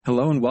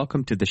Hello and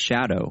welcome to The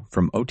Shadow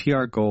from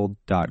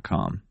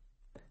OTRGold.com.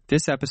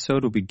 This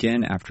episode will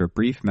begin after a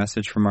brief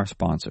message from our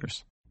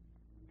sponsors.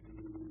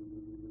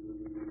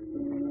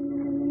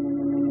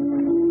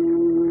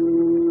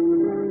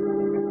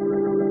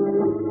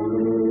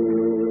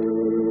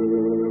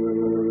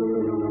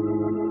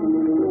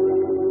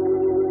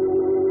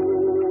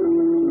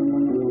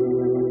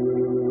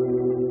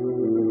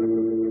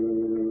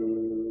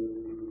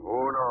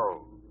 Who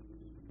knows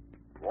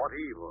what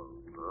evil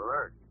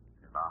lurks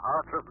in the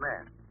hearts of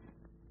men?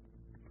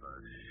 The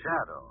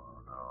shadow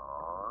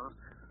knows.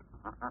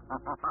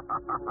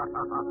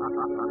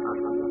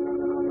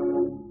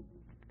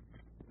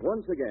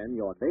 Once again,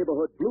 your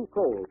neighborhood blue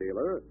coal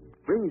dealer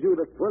brings you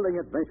the thrilling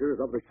adventures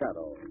of the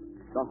Shadow,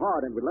 the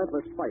hard and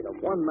relentless fight of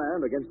one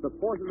man against the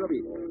forces of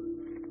evil.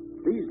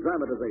 These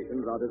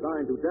dramatizations are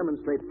designed to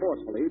demonstrate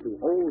forcefully to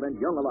old and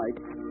young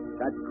alike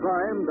that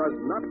crime does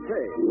not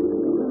pay.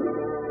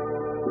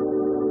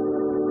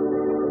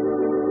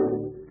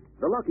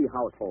 The lucky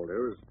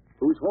householders,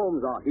 whose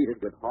homes are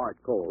heated with hard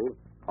coal,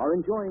 are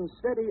enjoying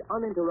steady,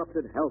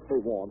 uninterrupted,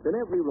 healthful warmth in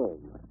every room.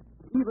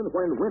 Even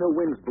when winter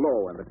winds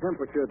blow and the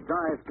temperature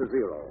dives to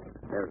zero,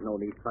 there's no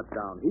need to cut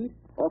down heat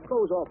or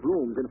close off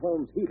rooms in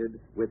homes heated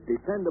with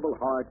dependable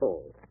hard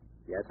coal.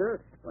 Yes, sir,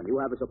 when you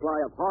have a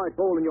supply of hard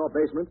coal in your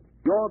basement,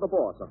 you're the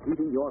boss of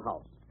heating your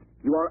house.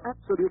 You are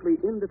absolutely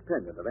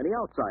independent of any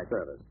outside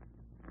service.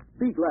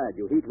 Be glad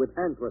you heat with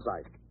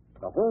anthracite,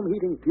 the home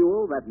heating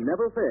fuel that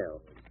never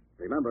fails.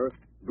 Remember,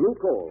 blue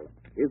coal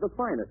is the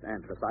finest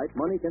anthracite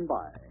money can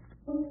buy.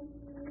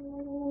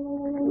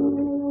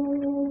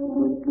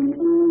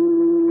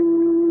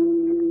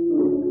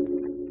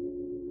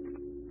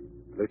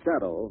 The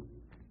Shadow,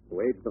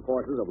 who aids the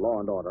forces of law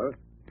and order,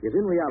 is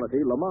in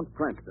reality Lamont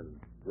Cranston,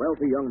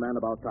 wealthy young man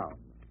about town.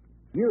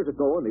 Years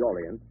ago in the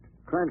Orient,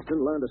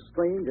 Cranston learned a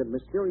strange and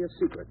mysterious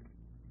secret,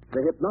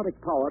 the hypnotic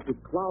power to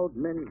cloud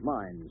men's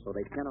minds so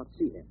they cannot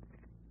see him.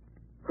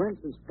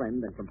 Cranston's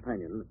friend and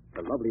companion,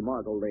 the lovely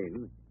Margot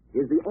Lane,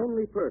 is the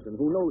only person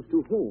who knows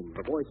to whom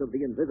the voice of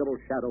the invisible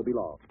shadow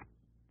belongs.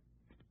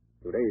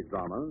 Today's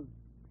drama,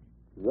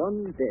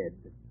 1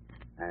 dead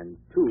and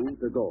 2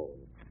 to go.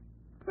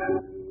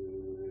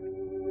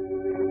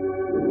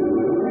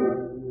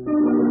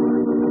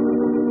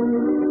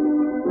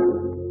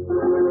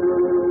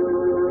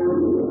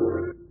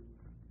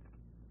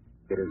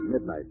 It is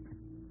midnight.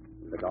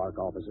 In the dark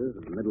offices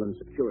of the Midland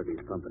Securities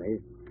Company,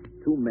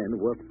 2 men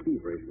work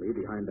feverishly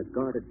behind the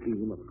guarded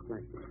beam of a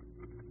flashlight.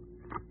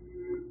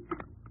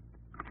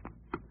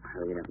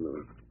 Hurry up,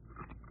 Louis.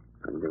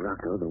 From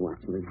Rocco, the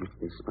watchman, hits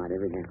this spot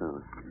every half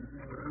hour.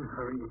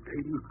 Hurry,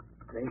 Petey.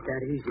 It ain't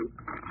that easy.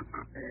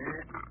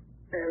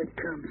 There it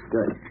comes.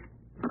 Good.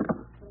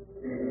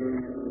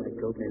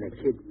 Like opening a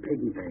kid's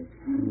piggy bank.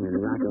 When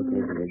Rocco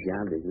finishes the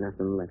job, there's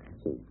nothing left to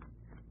see.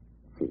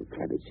 See, the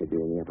cabbage should be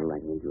in the upper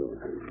right-hand drawer.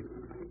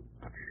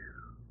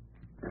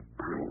 The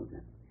piles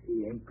of...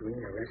 He ain't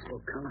green or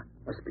restful color.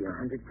 Must be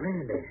 $100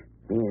 grand there.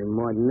 And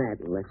more than that,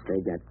 unless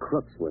they got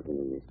crooks working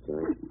in this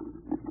joint.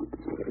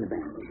 Stick it in the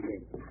bag. Okay.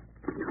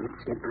 Now,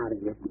 let's get out of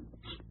here.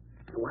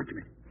 The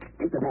watchman.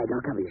 Take the bag.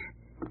 I'll cover you.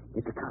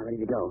 Get the car ready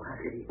to go.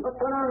 What's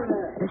going on in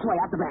there? This way,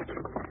 out the back.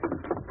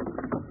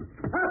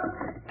 Up!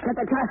 Get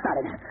the car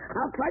started.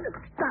 I'll try to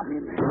stop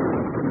him.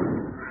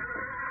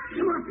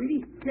 Come on,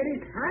 Petey. Get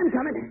in. I'm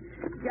coming.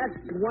 Just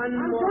one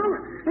I'm more.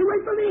 coming. Hey,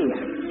 wait for me.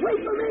 Wait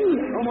for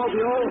me. Come over,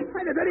 you old.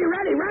 Hey, they're getting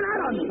ready. Run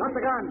out on me. Drop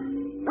the gun.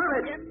 Stop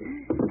it.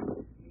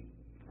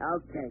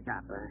 Okay,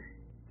 Copper.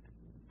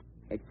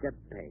 Except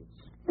Pace.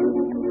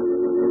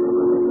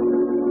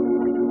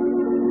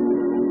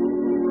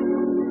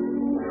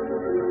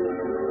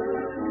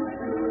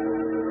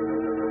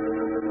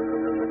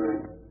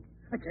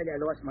 I tell you, I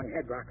lost my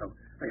head, Rocco.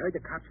 I heard the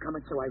cops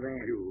coming, so I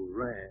ran. You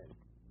ran.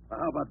 Well,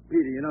 how about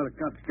Peter? You know the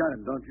cops got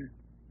him, don't you?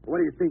 What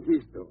do you think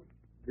he's doing?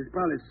 He's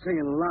probably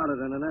singing louder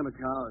than an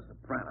amateur hour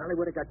soprano. Well, he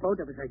would have got both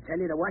of us, I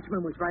tell you. The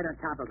watchman was right on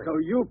top of it. So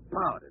you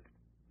pouted.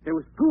 There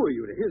was 2 of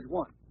you to his 1.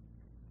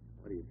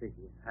 What do you think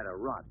he had a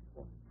rod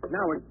for?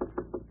 Now it...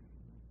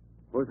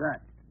 Who's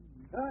that?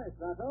 Hi,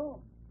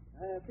 Rocco.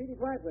 Petey's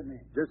right with me.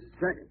 Just a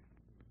second.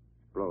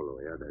 Blow,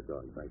 Louie. Have that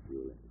dog back to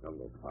you. Don't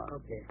go far.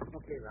 Okay,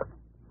 Rocco.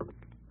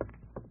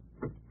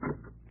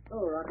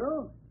 Hello,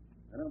 Rocco.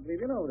 I don't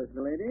believe you know this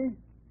lady.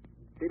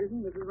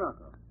 Peterson, this is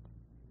Rocco.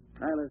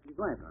 Silas'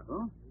 wife,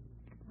 Rocco.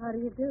 How do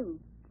you do?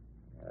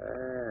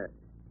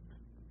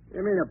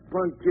 You mean a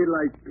punk kid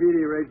like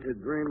Petey raised a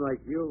dream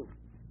like you?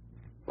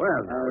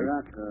 Well, Louie.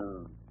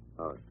 Rocco.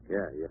 Oh,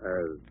 yeah.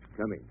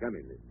 Come in,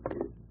 Miss.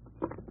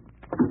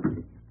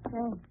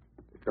 Thanks.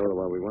 You told her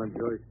what we want,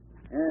 Joyce?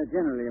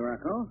 Generally,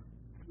 Rocco.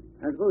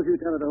 I suppose you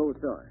tell her the whole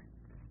story.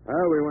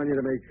 Well, we want you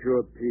to make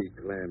sure Pete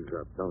clams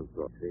up. Don't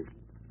talk, see?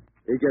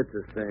 He gets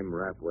the same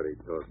rap whether he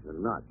talks or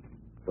not.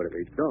 But if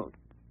he don't,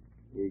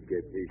 he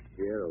gets his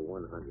share of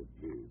 100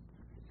 G's.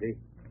 See?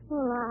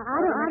 Well,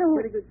 I don't...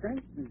 Pretty good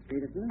sense, Miss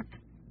Peterson.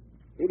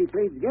 Petey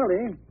pleads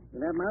guilty.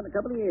 We'll have him out in a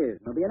couple of years.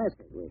 There'll be an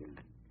estate waiting.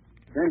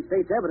 Turn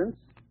state's evidence.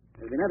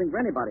 There'll be nothing for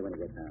anybody when he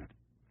gets out.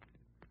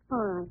 All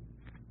right.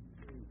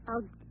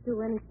 I'll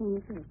do anything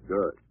you say.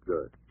 Good,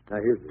 good. Now,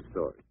 here's the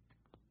story.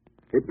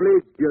 He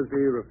pleads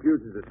guilty,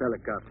 refuses to tell the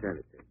cops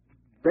anything.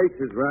 Takes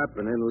his rap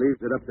and then leaves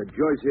it up to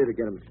Joyce here to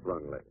get him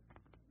sprung later.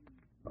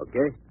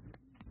 Okay?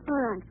 All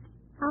right.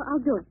 I'll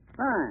do it.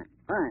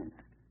 Fine.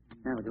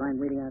 Now, would you mind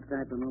waiting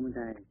outside for a moment?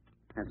 I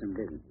have some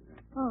business.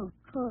 Oh,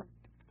 of course.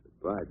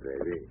 Goodbye,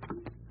 baby.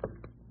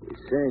 Be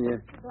seeing you.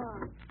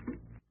 Bye.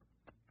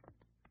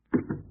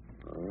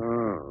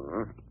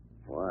 Oh,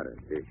 what a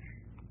dish.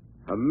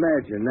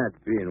 Imagine that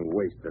being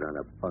wasted on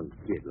a punk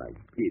kid like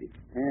Petey.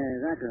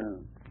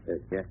 Rocco.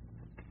 Yeah?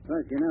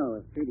 Plus, you know,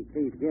 if Petey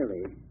pleads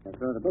guilty, they'll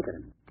throw the book at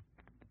him.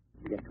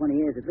 He'll get 20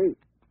 years at least.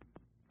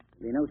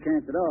 There'll be no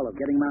chance at all of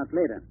getting him out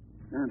later.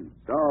 None.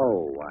 So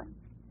what?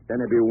 Then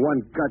there'd be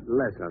one cut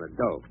less on the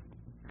dough.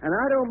 And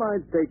I don't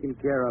mind taking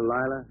care of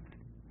Lila.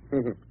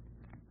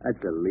 That's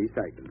the least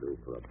I can do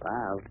for a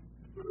pal.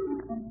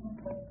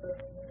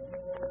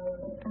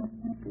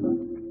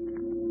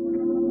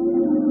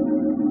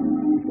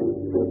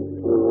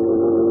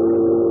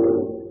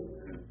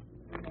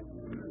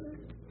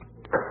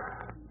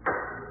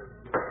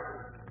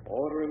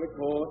 Order in the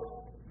court.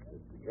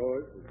 Mr.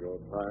 Joyce, is your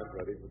client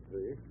ready for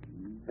plea?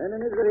 Pen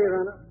is ready, Your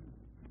Honor.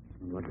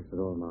 Not just at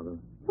all, Margot.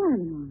 Why,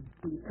 Lamont?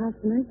 Some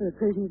customers for a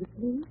prisoner to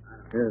plead?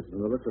 Yes, from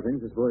the looks of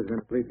things, this boy's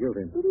going to plead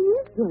guilty. But he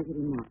is guilty,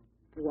 Lamont.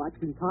 The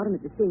watchman caught him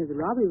at the scene of the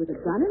robbery with a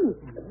gun in his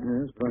hand.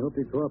 Yes, but I hope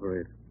he'd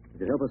cooperate.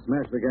 He could help us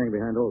smash the gang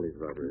behind all these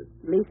robberies.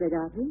 At least they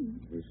got him.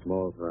 He's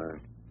small fry.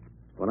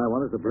 What I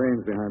want is the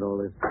brains behind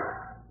all this.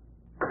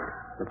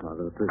 Look,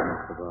 Margot, the prisoner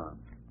at the bar.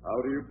 How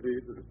do you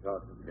plead to the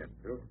charges against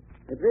you?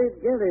 He pleads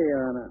guilty,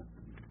 Your Honor.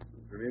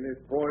 You mean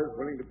this boy is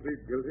willing to plead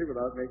guilty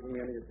without making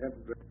any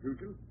attempt at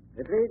restitution?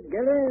 He pleads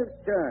guilty as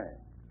charged.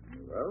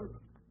 Well,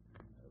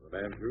 I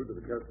remand you to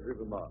the custody of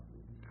the marshal.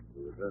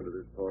 We'll return to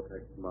this court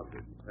next month.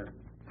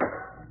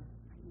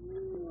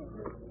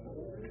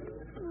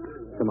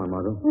 Come on,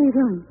 Margot. Where are you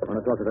going? I want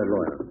to talk to that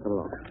lawyer. Come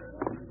along.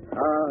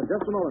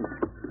 Just a moment.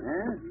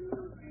 Yes?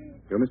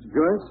 You're Mr.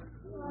 Joyce?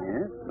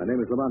 Yes? My name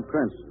is Lamont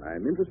Cranston.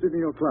 I'm interested in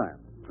your client.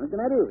 What can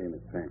I do for you,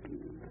 Mr. Cranston?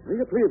 I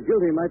think a plea of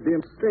guilty might be a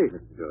mistake,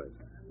 Mr. Joyce.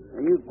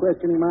 Are you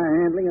questioning my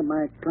handling of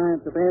my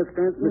client's affairs,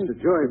 Cranston? Mr.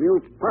 Joyce, If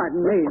you'll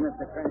pardon me,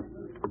 Mr.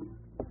 Cranston.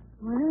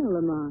 Well,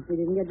 Lamont, he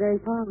didn't get very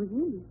far with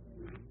you.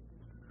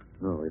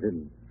 No, he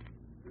didn't.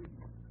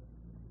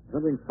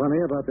 Something funny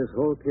about this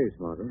whole case,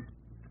 Margot.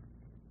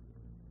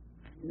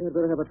 You'd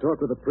better have a talk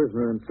with the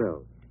prisoner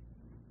himself.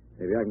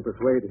 Maybe I can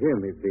persuade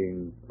him he's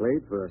being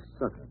played for a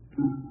sucker.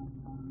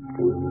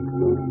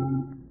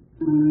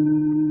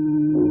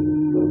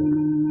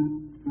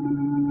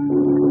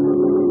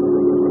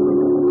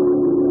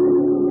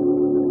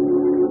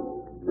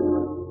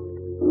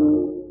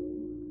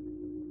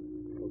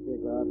 Okay,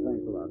 Cloud.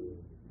 Thanks a lot.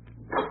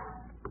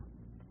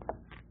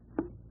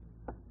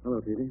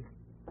 Hello, Petey.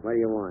 What do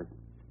you want?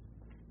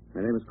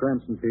 My name is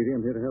Cranston, Petey.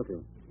 I'm here to help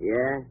you.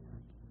 Yeah?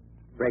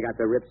 Break out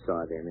the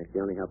ripsaw then. That's the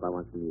only help I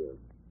want from you.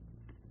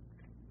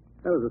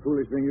 That was a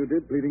foolish thing you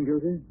did, pleading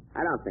guilty.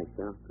 I don't think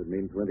so. Could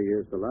mean 20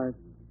 years to life.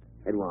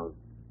 It won't.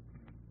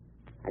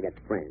 I got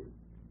friends.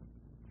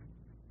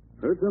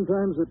 Heard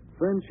sometimes that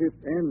friendship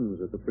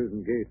ends at the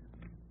prison gate.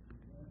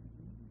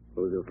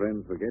 Suppose your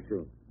friends forget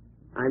you.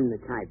 I'm the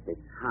type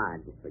that's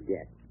hard to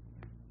forget.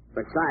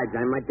 Besides,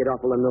 I might get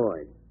awful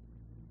annoyed.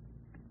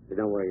 So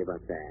don't worry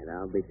about that.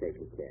 I'll be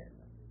taken care of.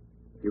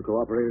 You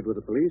cooperated with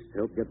the police,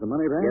 helped get the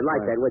money back? You'd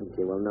like that, wouldn't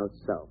you? Well, no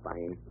soap. I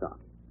ain't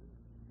soft.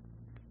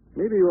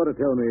 Maybe you ought to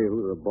tell me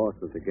who the boss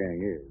of the gang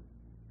is.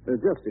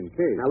 Just in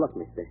case. Now, look,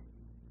 mister.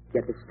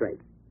 Get this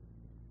straight.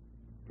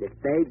 If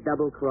they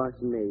double-cross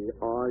me,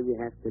 all you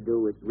have to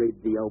do is read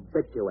the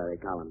obituary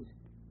columns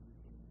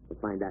to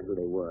find out who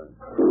they were.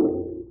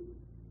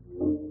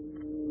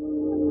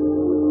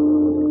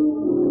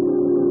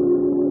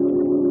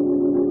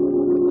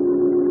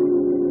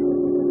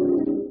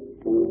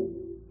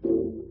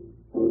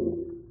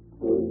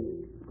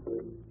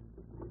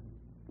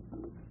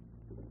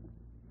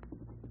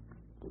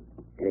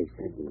 Today's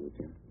Thursday,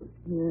 Joe.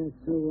 Yeah,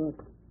 so what?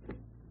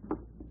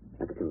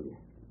 Like I told you.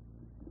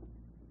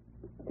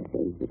 They say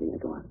he's sitting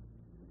at one.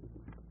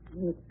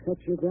 It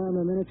cuts you down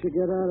the minute you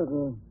get out of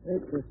a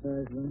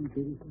exercise room,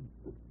 Peterson.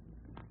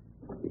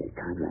 See that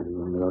car driving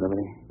along the road over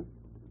there?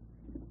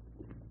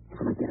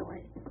 It's my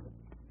getaway.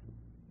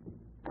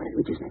 When it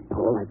reaches that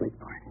pole, I break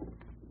for it.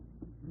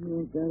 You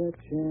ain't got a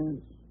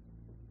chance.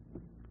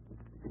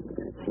 I ain't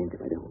got a chance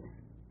if I don't.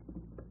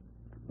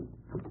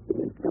 I'm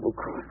being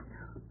double-crossed.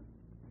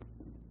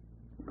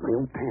 My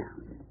own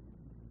pals.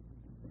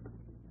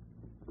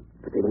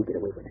 But they won't get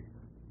away with it.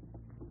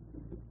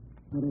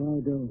 What do I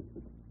do?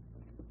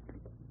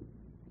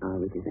 I'll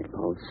reach that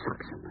pole, sock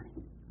somebody.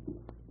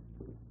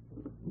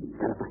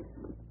 Start a fight.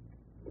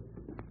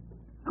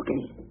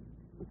 Okay.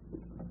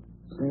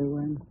 Say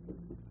when?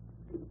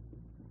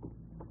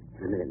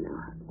 In a minute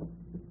now.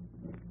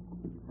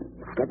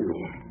 It's getting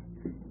there.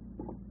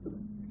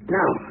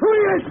 Now. Who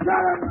you,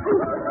 son?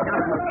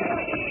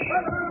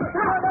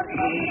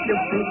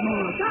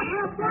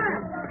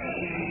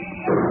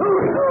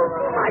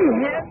 My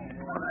head.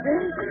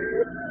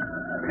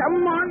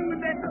 Come on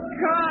with that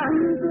car.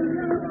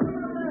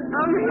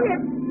 I'm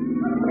hit.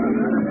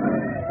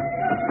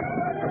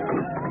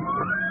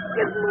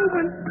 Get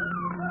moving.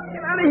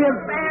 Get out of here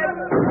fast.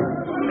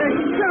 They're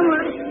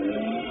coming.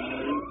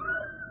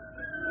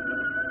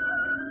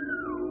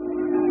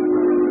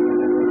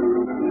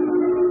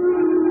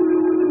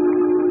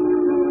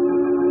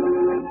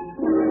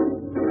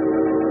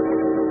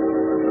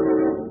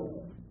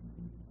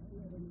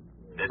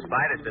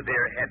 Despite a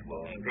severe head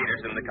wound,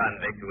 Peterson, the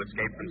convict who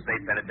escaped from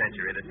state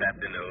penitentiary this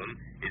afternoon,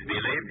 is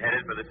believed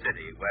headed for the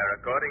city, where,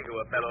 according to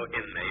a fellow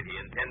inmate, he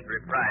intends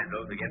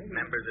reprisals against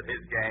members of his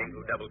gang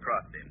who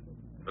double-crossed him.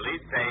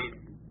 Police say...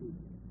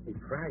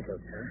 Reprisals,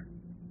 huh?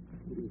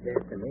 He's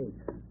after me.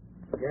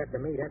 He's after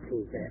me, that's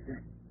who he's after.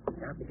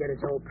 He's out to get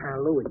his old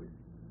pal Louis.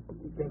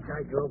 He thinks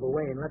I drove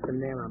away and left him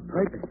there on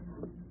purpose.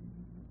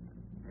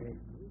 Hey,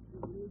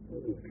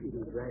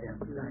 Petey's right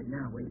outside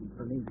now, waiting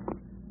for me.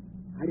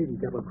 I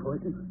didn't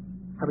double-cross him.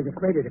 I was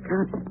afraid of the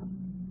cops.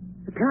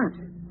 The cops?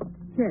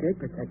 Yeah, they'd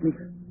protect me.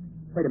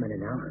 Wait a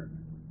minute now.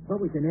 What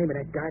was the name of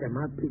that guy the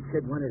mouthpiece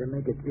said wanted to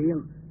make a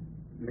deal?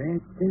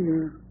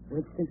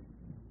 Winston?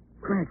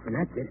 Cranston,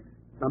 that's it.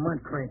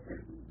 Lamont Cranston.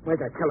 Where's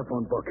that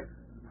telephone book?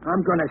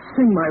 I'm going to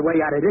sing my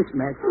way out of this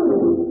mess.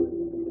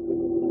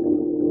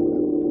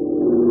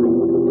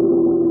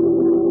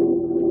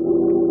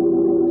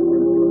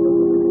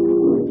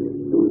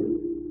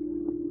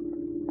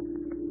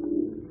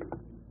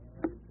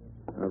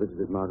 This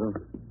is it, Margot.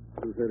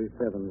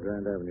 237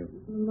 Grand Avenue.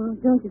 Well,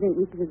 don't you think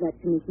we should have let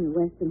Commissioner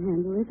Weston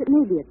handle this? It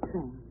may be a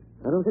trap.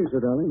 I don't think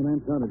so, darling. The man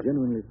sounded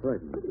genuinely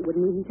frightened. He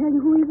wouldn't even tell you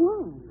who he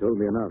was. Told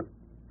me enough.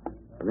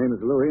 The name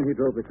is Louis, and he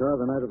drove the car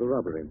the night of the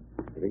robbery.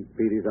 He thinks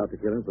Petey's out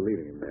to kill him for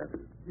leaving him there.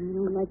 I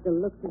don't like the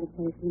looks of the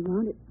place he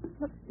wanted.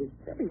 What's this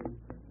thing?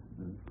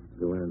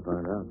 Go in and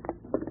find out.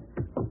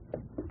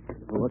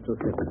 Well, what's so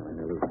sick? I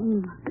know,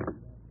 Louis.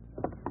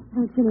 I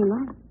don't see any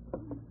light.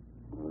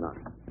 Not.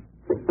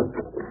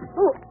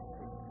 Oh!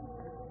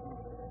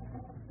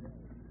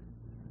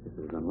 This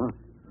was unlocked.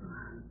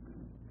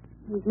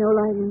 There's no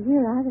light in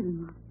here either,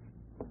 Lamont.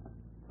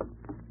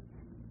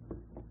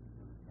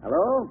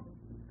 Hello?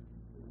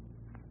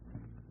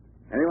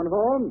 Anyone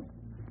home?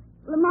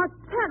 Lamont,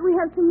 can't we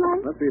have some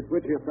light? Must be a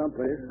switch here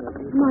someplace.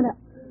 Lamont,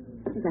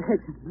 I think I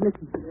heard something.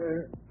 Listen.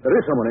 There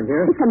is someone in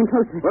here. He's coming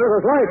closer. Where's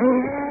those lights?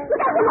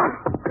 Look out, Lamont!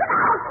 Look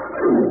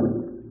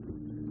out!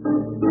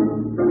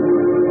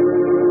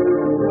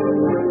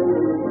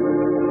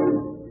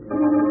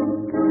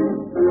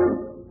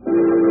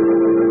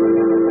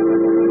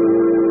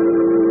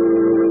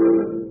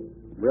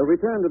 We'll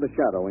return to the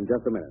shadow in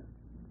just a minute.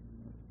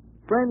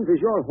 Friends, is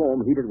your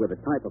home heated with a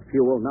type of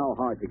fuel now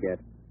hard to get?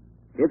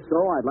 If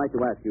so, I'd like to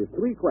ask you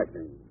 3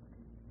 questions.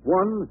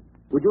 1,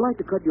 would you like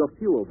to cut your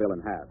fuel bill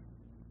in half?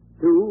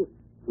 2,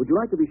 would you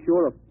like to be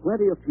sure of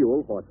plenty of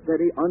fuel for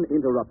steady,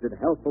 uninterrupted,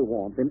 healthful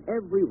warmth in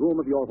every room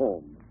of your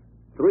home?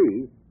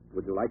 3,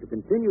 would you like to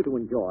continue to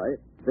enjoy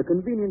the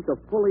convenience of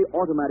fully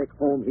automatic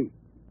home heat?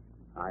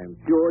 I am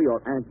sure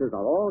your answers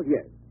are all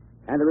yes,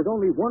 and there is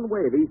only one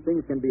way these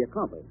things can be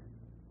accomplished.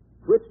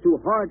 Switch to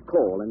hard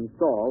coal and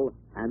install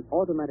an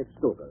automatic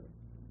stoker.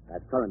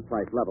 At current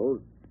price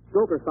levels,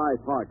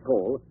 stoker-sized hard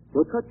coal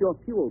will cut your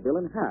fuel bill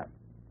in half.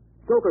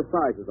 Stoker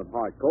sizes of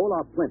hard coal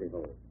are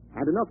plentiful,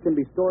 and enough can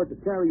be stored to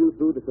carry you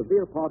through the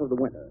severe part of the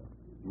winter.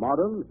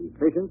 Modern,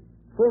 efficient,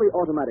 fully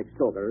automatic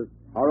stokers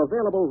are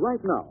available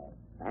right now,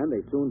 and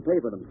they soon pay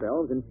for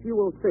themselves in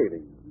fuel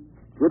savings.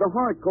 With a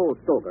hard coal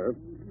stoker,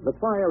 the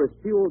fire is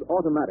fueled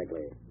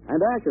automatically,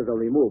 and ashes are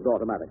removed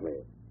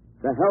automatically.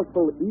 The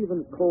healthful,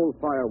 even coal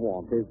fire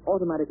warmth is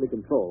automatically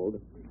controlled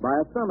by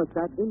a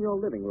thermostat in your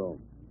living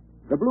room.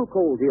 The Blue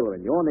Coal dealer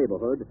in your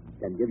neighborhood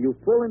can give you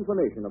full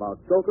information about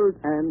stokers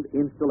and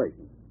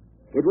installation.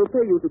 It will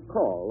pay you to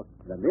call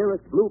the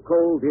nearest Blue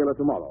Coal dealer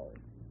tomorrow.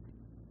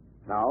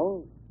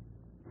 Now,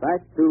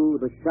 back to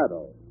the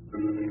shadow.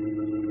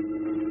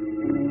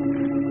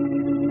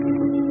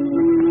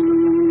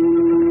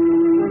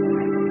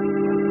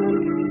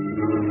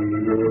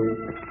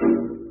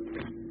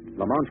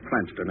 Lamont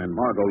Cranston and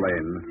Margot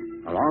Lane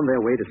are on their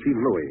way to see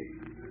Louis,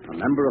 a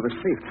member of a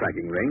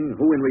safe-tracking ring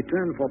who, in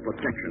return for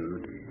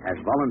protection, has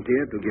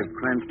volunteered to give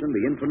Cranston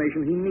the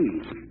information he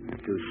needs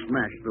to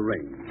smash the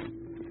rings.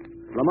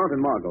 Lamont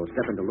and Margot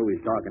step into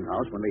Louis' darkened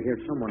house when they hear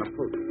someone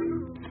approaching.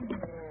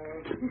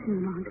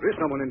 Listen, Lamont. There is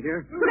someone in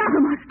here. Look out,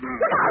 Lamont!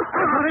 Look out!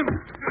 I got him.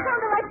 Look out,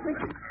 the light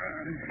switch.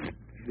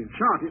 He's been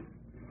shot.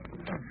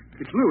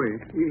 It's Louis.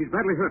 He's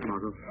badly hurt,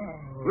 Margot.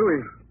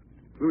 Louis.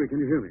 Louis,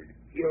 can you hear me?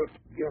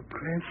 You're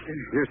Cranston?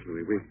 Yes,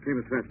 Louis. We came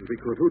as fast as we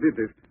could. Who did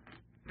this?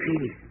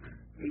 Petey.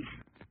 He's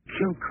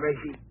so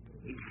crazy.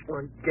 He's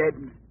 1 dead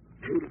and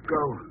 2 to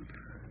go.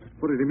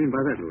 What did he mean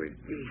by that, Louis?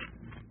 He's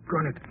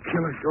gonna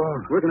kill us all.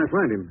 Where can I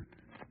find him?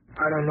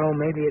 I don't know.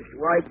 Maybe it's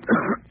white.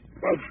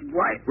 It's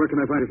white. Where can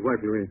I find his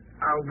wife, Louis?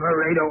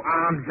 Alvarado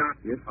Arms on...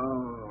 Yes?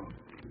 Oh.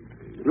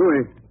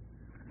 Louis.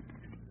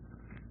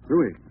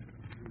 Louis.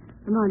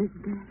 Lamont is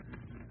dead.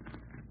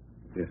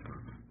 Yes.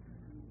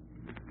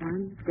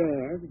 1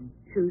 dead and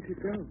 2 to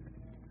go.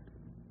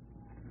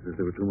 Says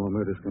there were 2 more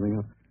murders coming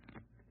up.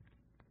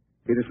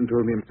 Peterson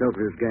told me himself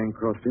that his gang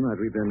crossed him. I'd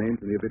read their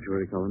names in the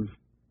obituary columns.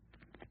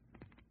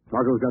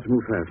 Margot's got to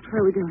move fast.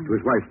 Where are we going? To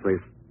his wife's place.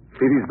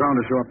 Petey's bound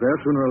to show up there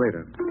sooner or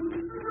later.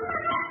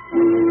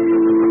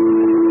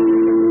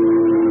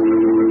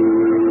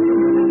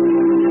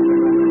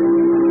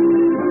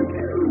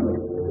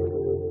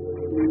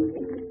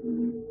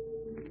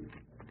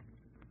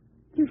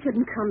 You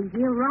shouldn't come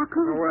here, Rocco.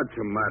 Oh, what's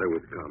the matter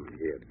with coming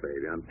here,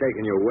 baby? I'm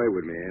taking you away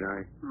with me, ain't I?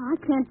 Oh, I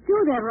can't do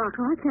that,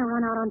 Rocco. I can't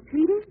run out on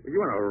Petey. You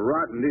want to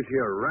rot in this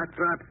here rat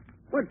trap?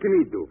 What can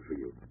he do for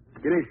you?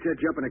 Can he set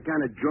you up in the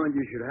kind of joint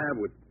you should have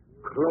with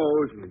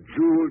clothes and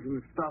jewels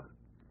and stuff?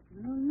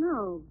 I don't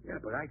know. Yeah,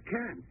 but I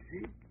can,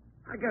 see?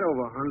 I got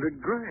over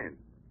 $100,000.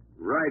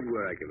 Right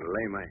where I can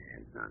lay my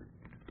hands on it.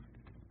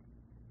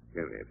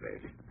 Come here,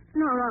 baby.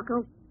 No,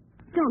 Rocco.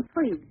 Don't,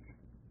 please.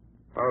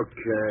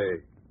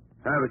 Okay.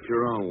 Have it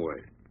your own way.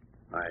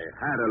 I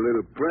had a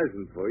little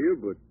present for you,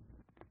 but...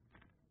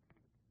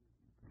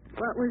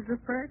 What was the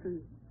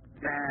present?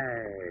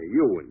 Hey,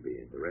 you wouldn't be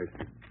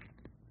interested.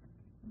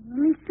 Let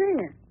me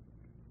see it.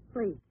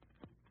 Please.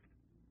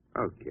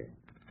 Okay.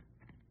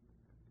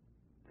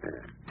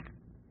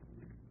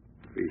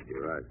 Feast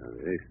your eyes on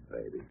this,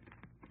 baby.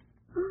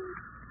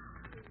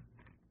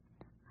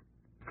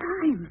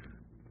 Diamond.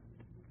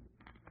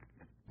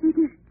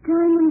 Biggest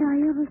diamond I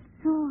ever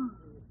saw.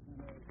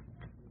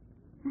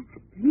 That's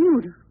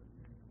beautiful.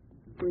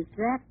 Was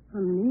that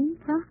for me,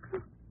 Rocco?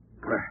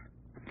 Well,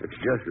 it's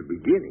just the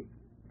beginning.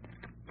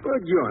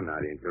 But you're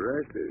not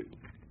interested.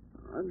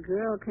 A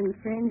girl can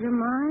change her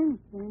mind,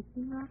 can't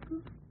she,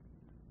 Rocco?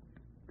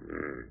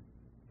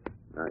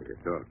 Now you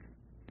talk.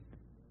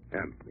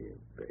 Come here,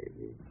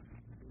 baby.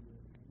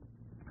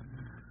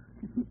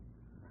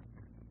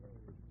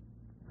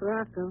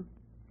 Rocco.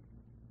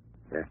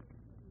 Yeah?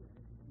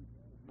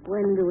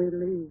 When do we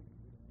leave?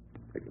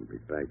 I can be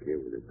back here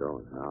with the door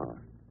in an hour.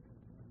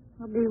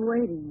 I'll be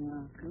waiting,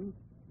 Rocco.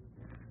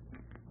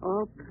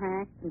 All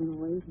packed and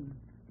waiting.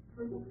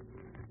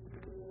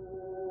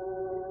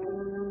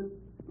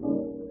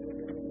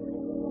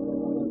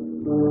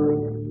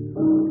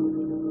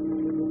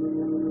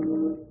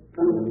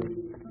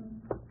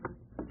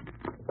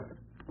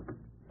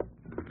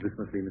 This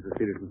must be Mrs.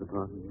 Peterson's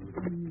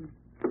apartment.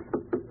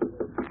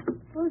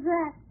 Who's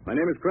that? My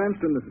name is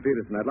Cranston, Mrs.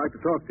 Peterson. I'd like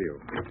to talk to you.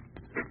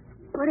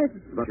 What is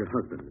it? About your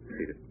husband, Mrs.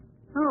 Peterson.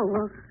 Oh,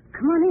 well,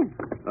 come on in.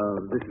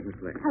 This is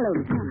Miss Lane. Hello.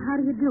 How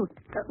do you do?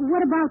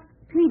 What about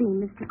Petey,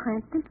 Mr.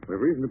 Cranston? We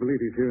have reason to believe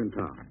he's here in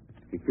town.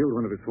 He killed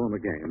one of his former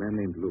gang, a man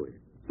named Louis.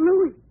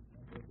 Louis?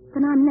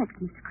 Then I'm next,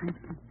 Mr.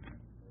 Cranston.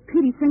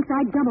 Petey thinks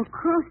I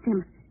double-crossed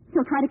him.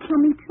 He'll try to kill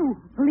me, too.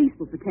 Police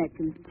will protect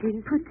him, Mr.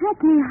 Petey.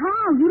 Protect me?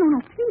 How? You don't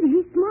know Petey.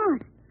 He's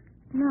smart.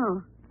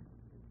 No.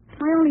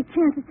 My only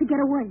chance is to get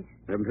away.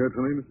 Haven't heard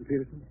from him, Mrs.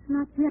 Peterson?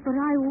 Not yet, but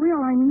I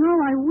will. I know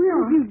I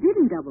will. Well, you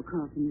didn't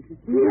double-cross him,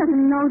 Mrs. Peterson. He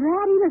doesn't know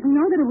that. He doesn't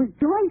know that it was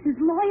Joyce, his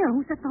lawyer,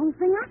 who set the whole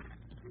thing up.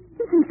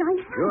 He thinks I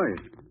have.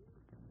 Joyce?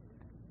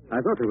 I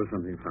thought there was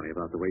something funny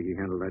about the way he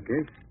handled that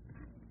case.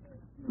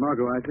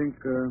 Margot, I think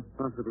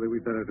possibly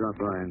we'd better drop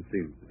by and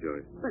see Mr.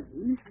 Joyce. But,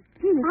 Mrs.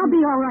 Peterson... I'll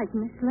be all right,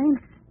 Miss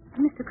Lane.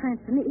 Mr.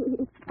 Cranston,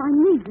 if I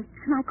need you,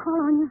 can I call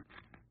on you?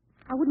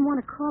 I wouldn't want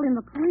to call in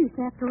the police.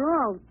 After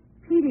all,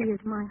 Petey is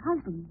my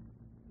husband.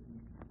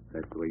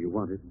 That's the way you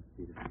want it, Miss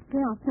Peterson.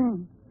 Yeah,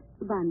 thanks.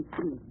 Goodbye, Miss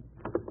Peterson.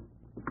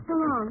 So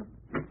long.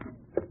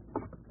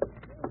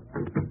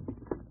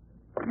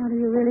 Now, are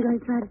you really going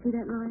to try to see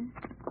that lawyer?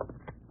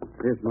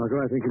 Yes, Margot,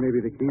 I think he may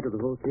be the key to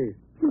the whole case.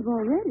 You've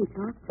already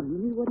talked to him,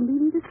 and he wouldn't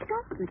even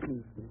discuss the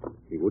case.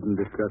 He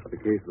wouldn't discuss the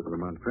case with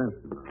Lamont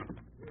Cranston.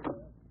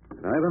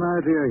 And I have an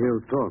idea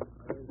he'll talk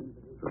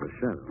to the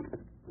sheriff.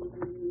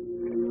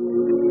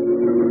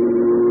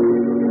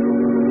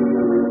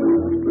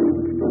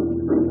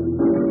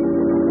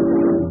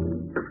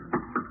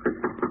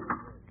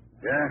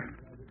 Yeah?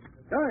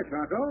 Joyce,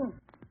 Rocco.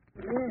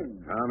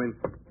 Coming.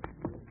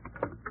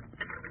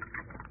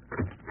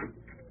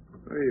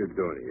 What are you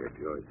doing here,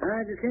 George?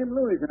 I just came to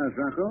Louis' house,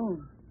 Rocco.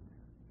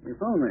 You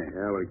phoned me.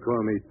 Yeah, well, he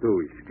called me, too.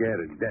 He's scared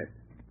to death.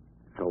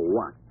 So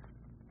what?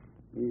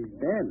 He's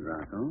dead,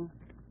 Rocco.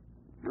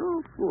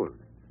 No fool.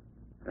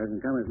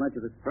 Doesn't come as much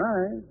of a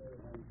surprise.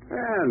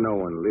 Yeah, no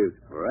one lives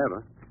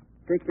forever.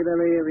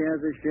 Particularly if he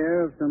has a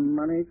share of some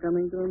money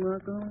coming to him,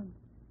 Rocco.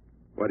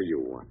 What do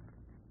you want?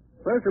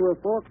 First, there were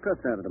 4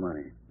 cuts out of the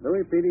money.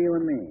 Louis, Petey, you,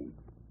 and me.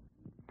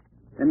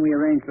 Then we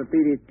arranged for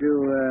Petey to,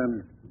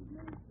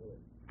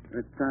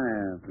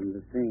 retire from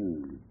the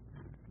scene.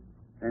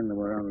 Then there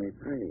were only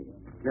 3.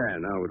 Yeah,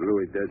 now with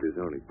Louis dead, there's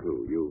only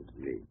 2. You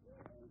and me.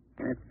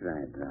 That's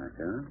right,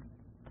 Rocco.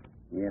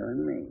 You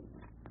and me.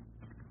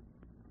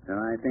 So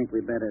I think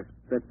we better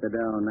split the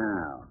dough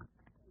now.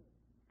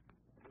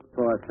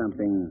 Before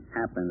something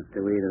happens to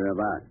either of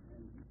us.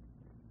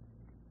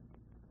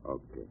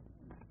 Okay.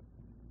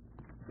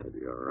 Maybe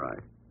you're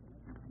right.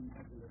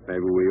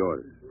 Maybe we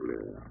ought to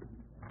split it up.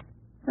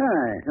 All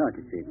right, thought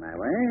you'd see it my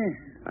way.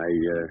 I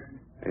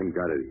ain't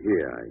got it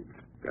here. I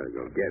gotta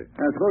go get it.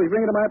 Now, suppose you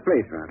bring it to my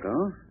place, Rocco.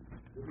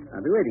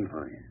 I'll be waiting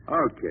for you.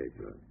 Okay,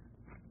 George.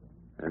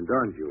 And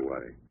don't you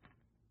worry.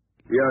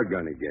 You're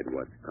gonna get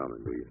what's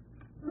coming to you.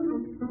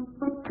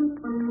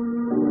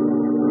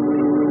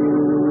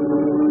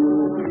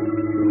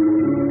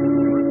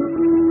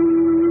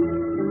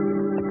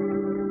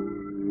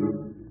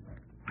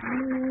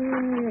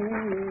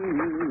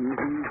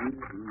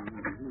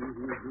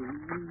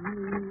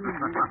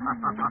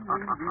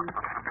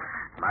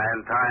 Man,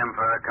 time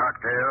for a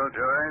cocktail,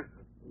 Joyce?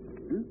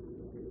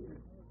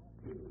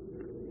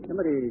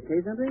 Somebody say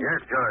something?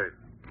 Yes, Joyce.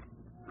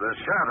 The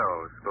Shadow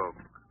spoke.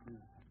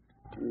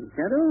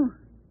 Shadow?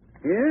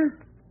 Here?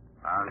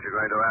 Aren't you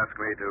going to ask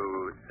me to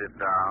sit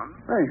down?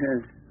 Why,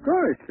 of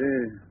course.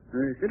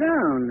 Sit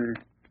down.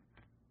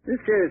 This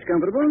chair is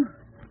comfortable.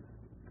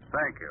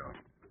 Thank you.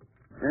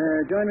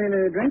 Join me in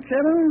a drink,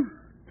 Shadow?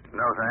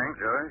 No thanks,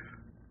 Joyce.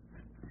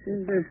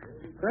 This is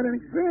quite an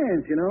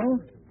experience, you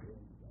know.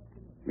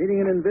 Meeting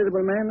an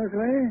invisible man this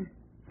way.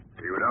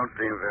 You don't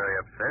seem very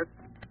upset.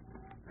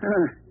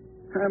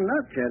 I'm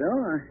not, Shadow.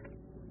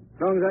 As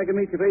long as I can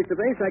meet you face to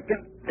face, I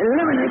can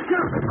eliminate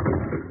you.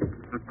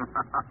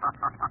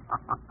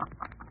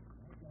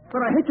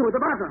 But I hit you with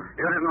the bottle.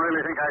 You didn't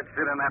really think I'd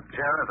sit in that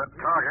chair as a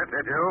target,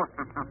 did you?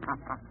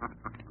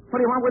 What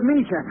do you want with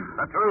me, Shadow?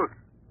 The truth.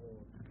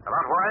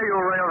 About why you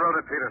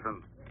railroaded Peterson.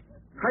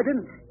 I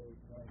didn't.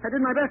 I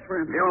did my best for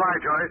him. You lie,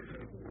 Joyce.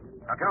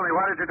 Now tell me,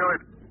 why did you do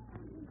it?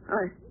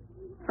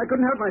 I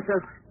couldn't help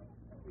myself.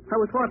 I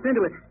was forced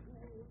into it.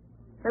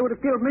 They would have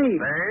killed me.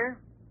 They?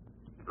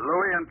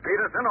 Louis and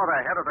Peterson or the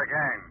head of the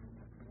gang?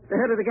 The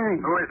head of the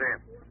gang. Who is he?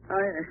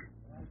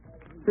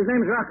 His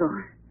name's Rocco.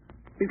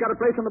 He's got a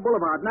place on the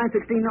boulevard,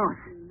 916 North.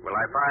 Will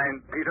I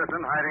find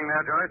Peterson hiding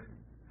there, Joyce?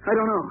 I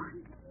don't know.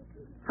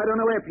 I don't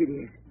know where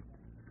Petey is.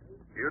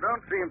 You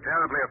don't seem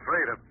terribly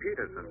afraid of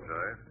Peterson,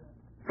 Joyce.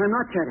 I'm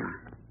not, Shadow.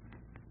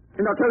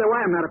 And I'll tell you why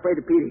I'm not afraid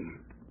of Petey.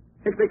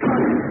 It's because...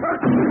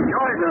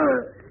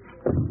 Joyce!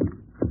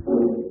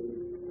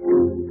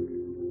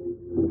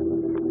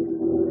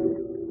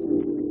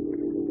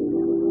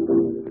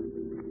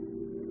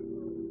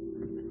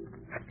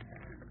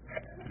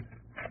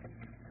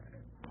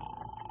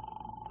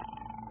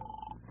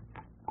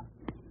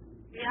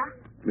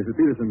 Mrs.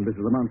 Peterson, this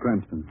is Lamont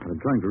Cranston. I'm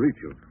trying to reach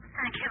you.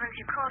 Thank heavens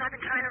you called. I've been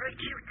trying to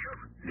reach you, too.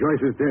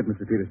 Joyce is dead,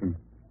 Mrs. Peterson.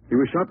 He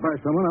was shot by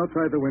someone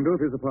outside the window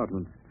of his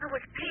apartment. It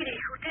was Petey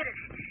who did it.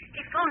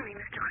 He phoned me,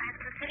 Mr.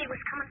 Cranston. Said he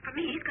was coming for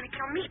me. He's going to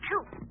kill me,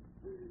 too.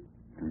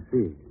 I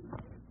see.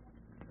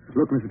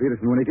 Look, Mrs.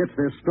 Peterson, when he gets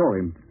there, store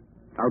him.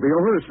 I'll be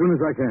over as soon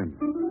as I can.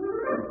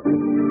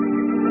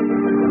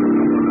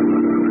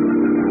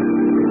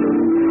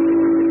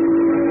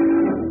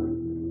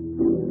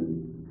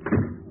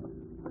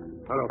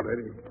 Hello,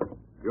 Betty.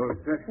 You all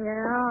set?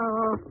 Yeah,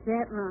 all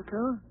set,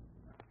 Rocco.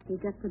 You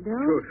got the dough?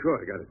 Sure,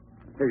 I got it.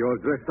 Hey, you all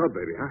dressed up,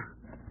 baby, huh?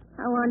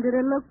 I wanted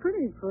it to look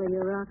pretty for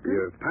you, Rocco.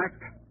 You're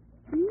packed?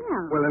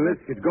 Yeah. Well, then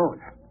let's get going.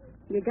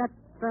 You got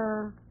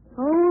the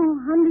whole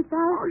 100,000?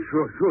 Oh,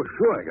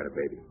 sure, I got it,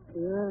 baby.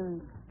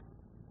 Good.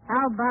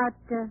 How about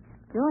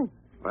Joyce?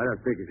 I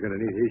don't think he's going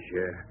to need his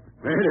share.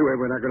 Anyway,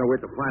 we're not going to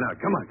wait to find out.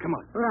 Come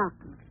on.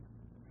 Rocco.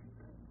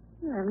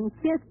 You haven't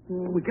kissed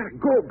me. We got to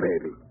go,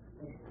 baby.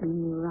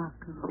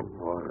 Rocco.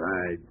 Oh, all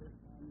right.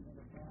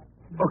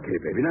 Okay,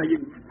 baby. Now you...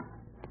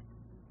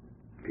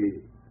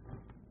 Petey.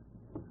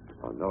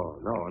 Oh, no,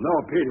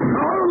 Petey.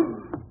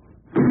 No!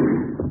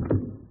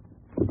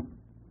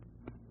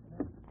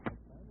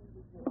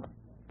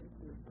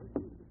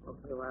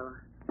 Okay, Lila.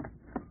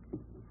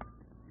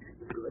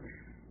 Good.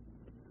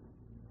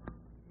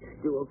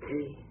 You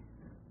okay?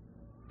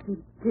 You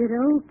did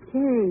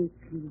okay,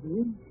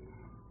 Petey.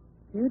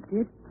 You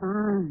did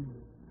fine.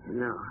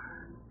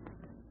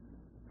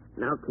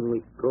 Now can we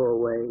go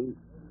away?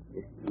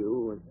 Just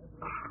you and...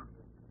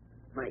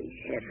 my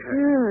head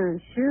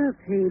hurts. Sure,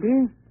 Petey.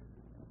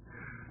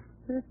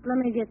 Just let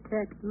me get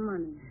that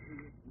money.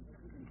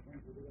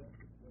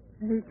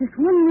 There's just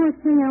one more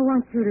thing I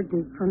want you to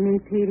do for me,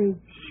 Petey.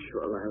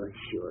 Sure, Lila,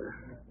 sure.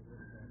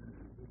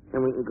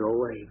 Then we can go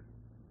away.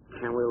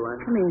 Can we, Lila?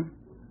 Come here.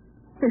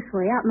 This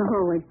way, out in the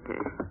hallway.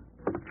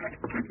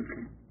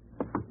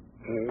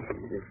 Hey, this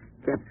is the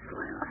steps,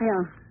 Lila.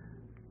 Yeah.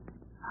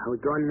 Are we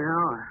going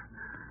now?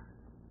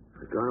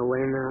 We're going away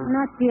now?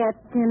 Not yet.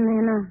 In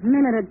a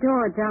minute, a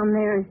door down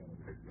there is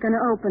going to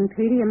open,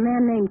 Petey. A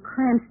man named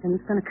Cranston's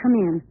going to come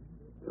in.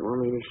 You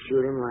want me to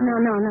shoot him, Lila?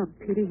 No,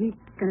 Petey. He's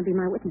going to be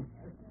my witness.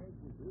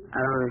 I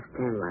don't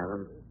understand,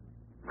 Lila.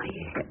 My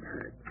head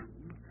hurts.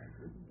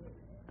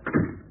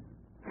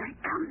 There he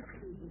comes.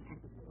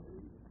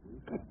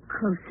 Get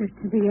closer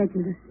to the edge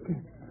of the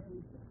steps.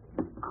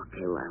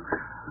 Okay, Lila.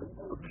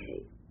 Okay.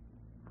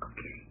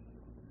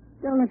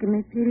 Don't look at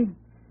me, Petey.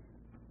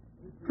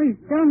 Please,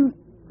 don't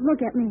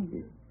look at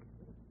me.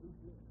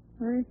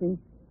 Where is he?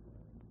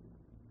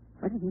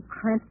 Why doesn't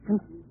Cranston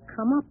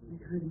come up? I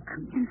heard him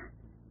come in.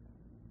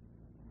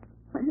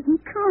 Why doesn't he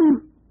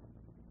come?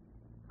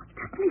 Why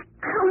doesn't he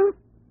come?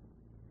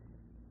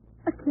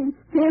 I can't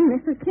stand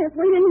this. I can't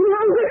wait any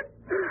longer.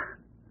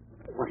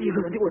 What are you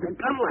going to do with a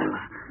gun,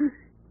 Lila?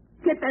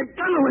 Get that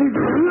gun away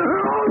from me.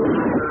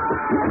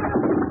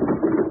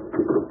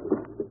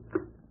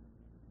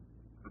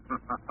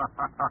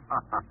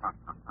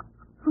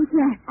 Who's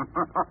that?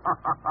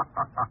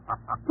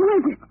 Who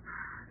is it?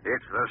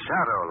 It's the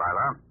Shadow,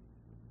 Lila.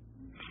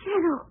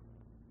 Shadow.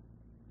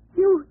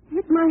 You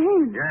hit my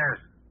hand.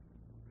 Yes.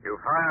 You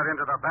fired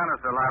into the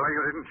banister, Lila.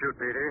 You didn't shoot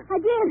Petey. I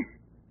did.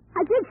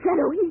 I did,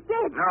 Shadow. He's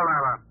dead. No,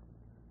 Lila.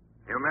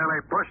 You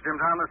merely pushed him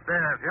down the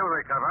stairs. He'll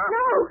recover.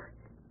 No.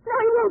 No,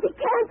 he won't. He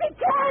can't. He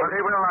can't. But he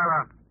will,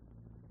 Lila.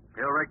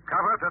 He'll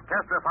recover to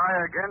testify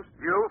against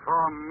you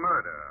for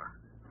murder.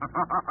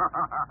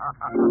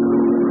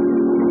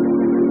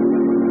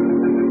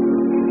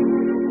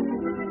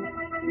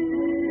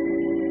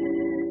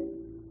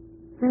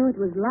 So it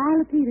was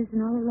Lila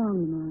Peterson all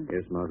along, Lamar.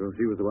 Yes, Margot.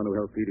 She was the one who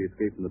helped Petey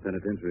escape from the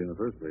penitentiary in the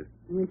first place.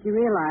 When she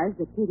realized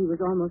that Petey was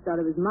almost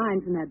out of his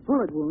mind from that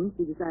bullet wound,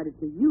 she decided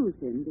to use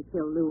him to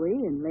kill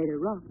Louis and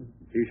later rob him.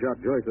 She shot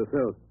Joyce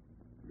herself.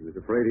 She was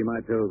afraid he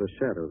might tell the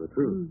Shadow the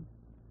truth.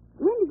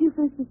 When did you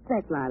first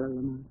suspect Lila,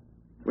 Lamar?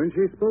 When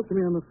she spoke to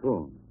me on the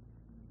phone,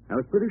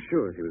 I was pretty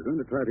sure she was going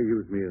to try to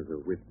use me as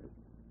a witness.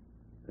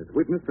 As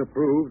witness to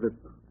prove that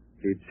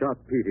she'd shot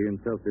Petey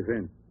in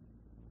self-defense.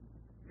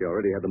 She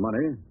already had the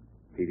money.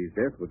 Petey's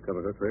death would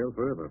cover her trail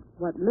forever.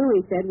 What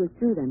Louis said was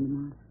true then,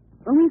 Lamar.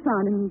 When we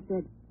found him, he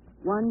said,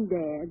 1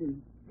 dead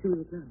and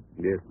 2 to go.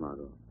 Yes,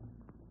 Margot.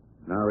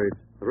 Now it's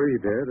 3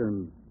 dead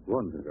and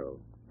 1 to go.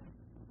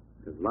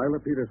 Because Lila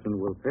Peterson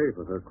will pay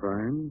for her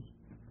crimes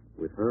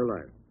with her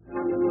life.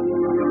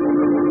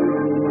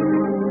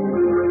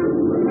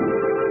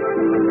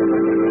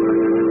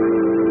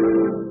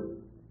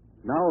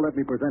 Now let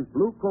me present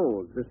Blue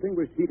Coal's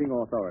distinguished heating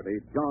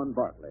authority, John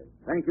Bartley.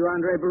 Thank you,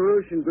 Andre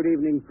Baruch, and good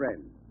evening,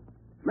 friends.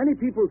 Many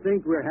people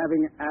think we're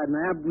having an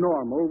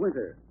abnormal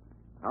winter.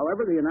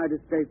 However, the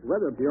United States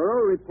Weather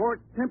Bureau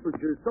reports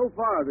temperatures so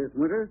far this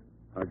winter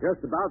are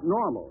just about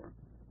normal.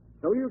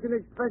 So you can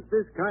expect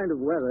this kind of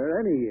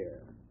weather any year.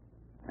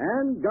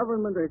 And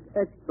government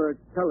experts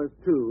tell us,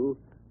 too,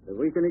 that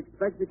we can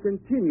expect a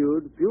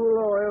continued fuel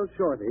oil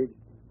shortage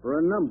for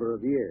a number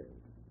of years.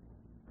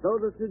 So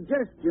the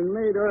suggestion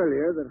made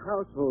earlier that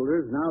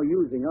householders now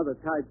using other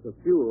types of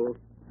fuel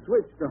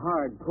switch to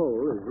hard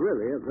coal is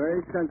really a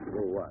very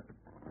sensible one.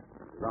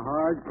 As a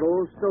hard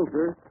coal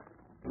stoker,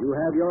 you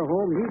have your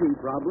home heating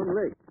problem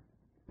licked.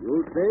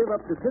 You'll save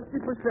up to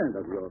 50%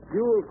 of your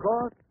fuel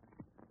cost,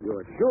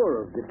 you're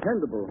sure of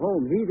dependable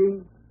home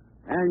heating,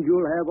 and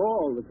you'll have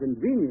all the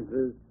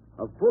conveniences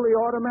of fully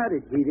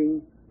automatic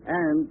heating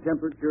and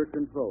temperature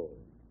control.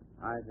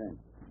 I think.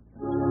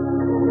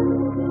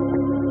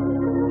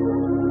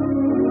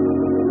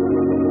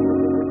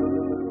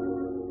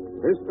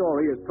 This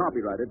story is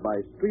copyrighted by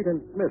Street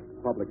and Smith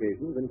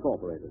Publications,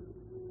 Incorporated.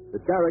 The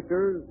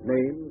characters,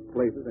 names,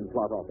 places, and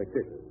plot are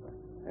fictitious.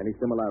 Any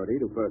similarity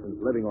to persons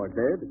living or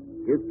dead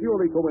is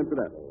purely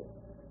coincidental.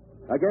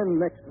 Again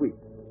next week,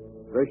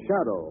 The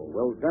Shadow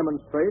will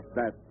demonstrate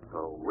that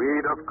The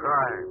weed of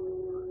crime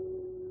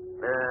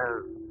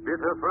bears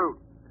bitter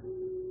fruit.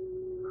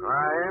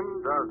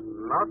 Crime does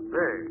not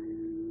pay.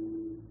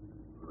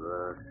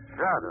 The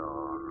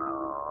Shadow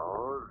knows.